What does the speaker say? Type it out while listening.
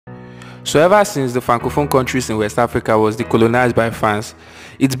So ever since the Francophone countries in West Africa was decolonized by France,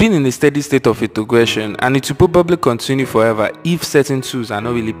 it's been in a steady state of integration, and it will probably continue forever if certain tools are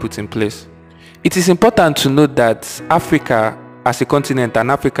not really put in place. It is important to note that Africa as a continent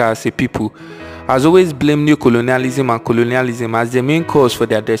and Africa as a people has always blamed neocolonialism and colonialism as the main cause for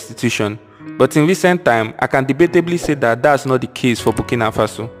their destitution. But in recent time, I can debatably say that that's not the case for Burkina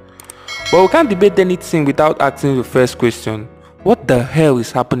Faso. But we can't debate anything without asking the first question: what the hell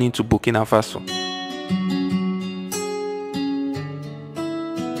is happening to Burkina Faso?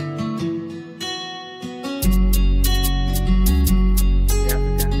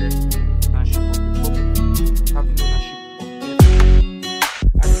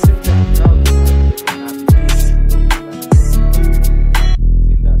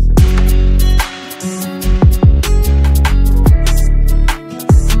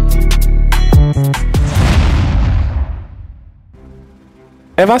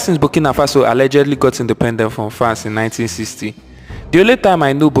 Ever since Burkina Faso allegedly got independent from France in 1960, the only time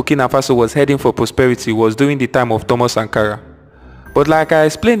I knew Burkina Faso was heading for prosperity was during the time of Thomas Sankara. But like I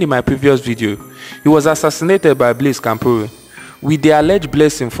explained in my previous video, he was assassinated by Blaise Compaoré with the alleged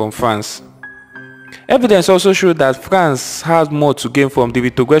blessing from France. Evidence also showed that France has more to gain from the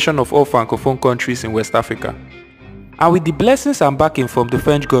retrogression of all Francophone countries in West Africa. And with the blessings and backing from the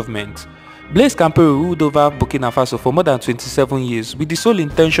French government, Blaise Compaoré ruled over Burkina Faso for more than 27 years with the sole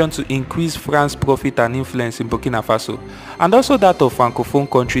intention to increase France's profit and influence in Burkina Faso, and also that of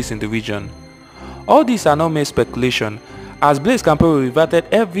Francophone countries in the region. All these are not mere speculation, as Blaise Compaoré reverted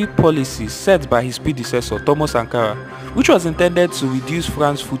every policy set by his predecessor Thomas Sankara, which was intended to reduce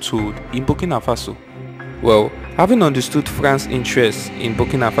France's foothold in Burkina Faso. Well, having understood France's interests in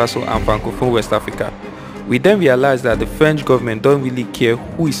Burkina Faso and Francophone West Africa, we then realized that the French government don't really care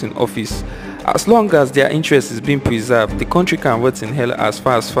who is in office. As long as their interest is being preserved, the country can rot in hell as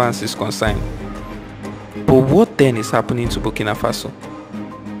far as France is concerned. But what then is happening to Burkina Faso?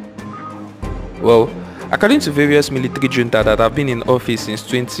 Well, according to various military juntas that have been in office since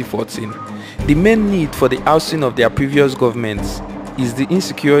 2014, the main need for the ousting of their previous governments is the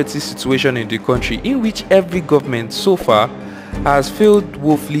insecurity situation in the country, in which every government so far has failed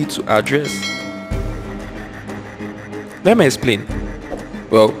woefully to address. Let me explain.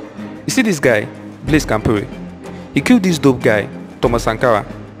 Well, you see this guy, Blaise Compaoré, he killed this dope guy, Thomas Sankara,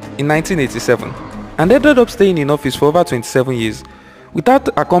 in 1987 and ended up staying in office for over 27 years without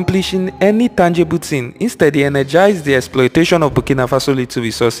accomplishing any tangible thing. Instead, he energized the exploitation of Burkina Faso little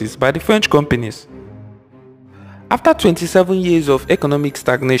resources by the French companies. After 27 years of economic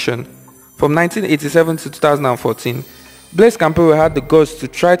stagnation, from 1987 to 2014, Blaise Compaoré had the guts to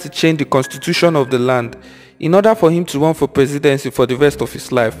try to change the constitution of the land in order for him to run for presidency for the rest of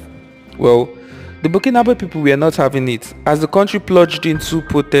his life. Well, the Burkinabe people were not having it, as the country plunged into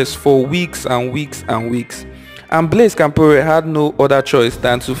protests for weeks and weeks and weeks, and Blaise Compaoré had no other choice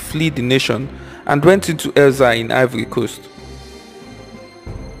than to flee the nation and went into exile in Ivory Coast.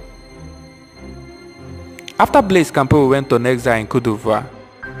 After Blaise Compaoré went on exile in Côte d'Ivoire,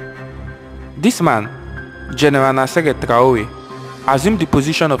 this man, General Nassir Traoré, assumed the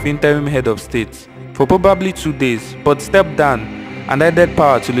position of interim head of state for probably 2 days, but stepped down and handed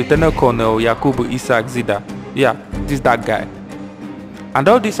power to Lieutenant Colonel Yakubu Isaac Zida. Yeah, that guy. And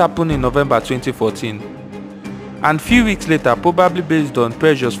all this happened in November 2014. And few weeks later, probably based on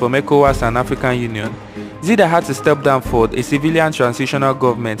pressures from ECOWAS and African Union, Zida had to step down for a civilian transitional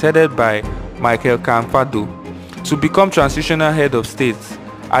government headed by Michael Canfado to become transitional head of state,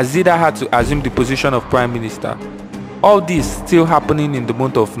 as Zida had to assume the position of Prime Minister. All this still happening in the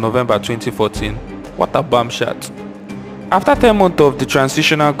month of November 2014. What a bomb shot. After 10 months of the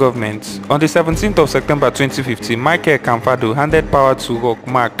transitional government, on the 17th of September 2015, Michael Canfado handed power to Roch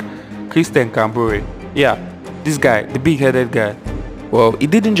Marc Christian Compaoré. Yeah, this guy, the big-headed guy. Well, it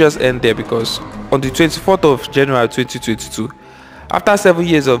didn't just end there, because on the 24th of January 2022, after 7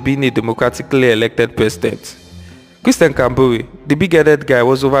 years of being a democratically elected president, Christian Compaoré, the big-headed guy,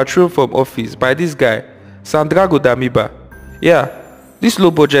 was overthrown from office by this guy, Santiago Damiba. Yeah, this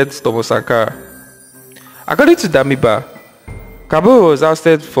low-budget Thomas Sankara. According to Damiba, Compaoré was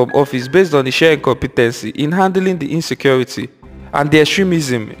ousted from office based on his sheer incompetency in handling the insecurity and the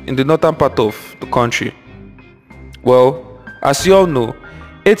extremism in the northern part of the country. Well, as you all know,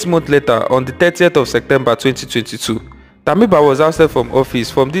 8 months later, on the 30th of September 2022, Damiba was ousted from office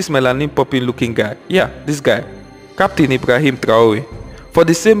from this melanin popping looking guy. Yeah, this guy, Captain Ibrahim Traoré, for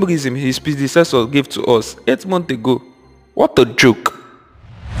the same reason his predecessor gave to us 8 months ago. What a joke.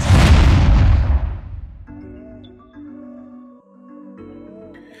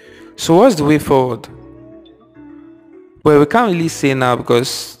 So what's the way forward? Well, we can't really say now,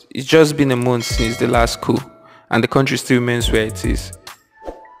 because it's just been a month since the last coup, and the country still remains where it is.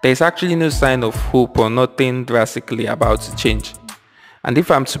 There is actually no sign of hope or nothing drastically about to change. And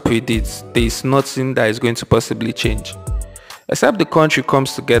if I'm to predict, there is nothing that is going to possibly change. Except the country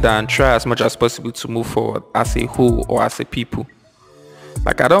comes together and try as much as possible to move forward as a whole or as a people.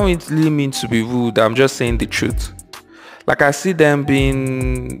 Like, I don't really mean to be rude, I'm just saying the truth. Like, I see them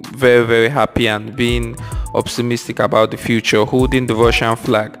being very, very happy and being optimistic about the future, holding the Russian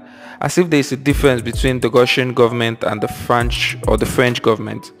flag, as if there's a difference between the Russian government and the French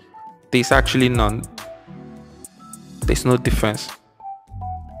government. There's actually none. There's no difference.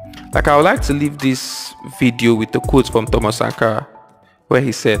 Like, I would like to leave this video with a quote from Thomas Sankara, where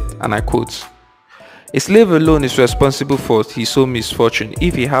he said, and I quote, "A slave alone is responsible for his own misfortune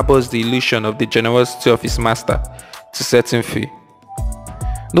if he harbors the illusion of the generosity of his master to set him free.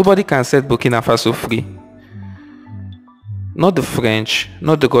 Nobody can set Burkina Faso free. Not the French,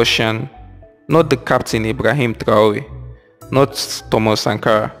 not the Russian, not the Captain Ibrahim Traoré, not Thomas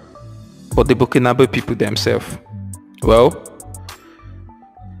Sankara, but the Burkinabe people themselves." Well,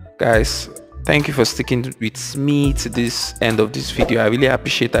 guys, thank you for sticking with me to this end of this video. I really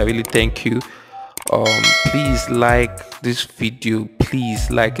appreciate it. I really thank you. Please like this video.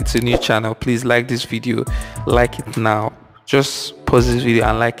 Please like, it's a new channel. Please like this video. Like it now. Just pause this video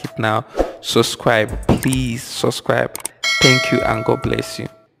and like it now. Subscribe. Please subscribe. Thank you and God bless you.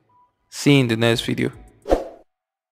 See you in the next video.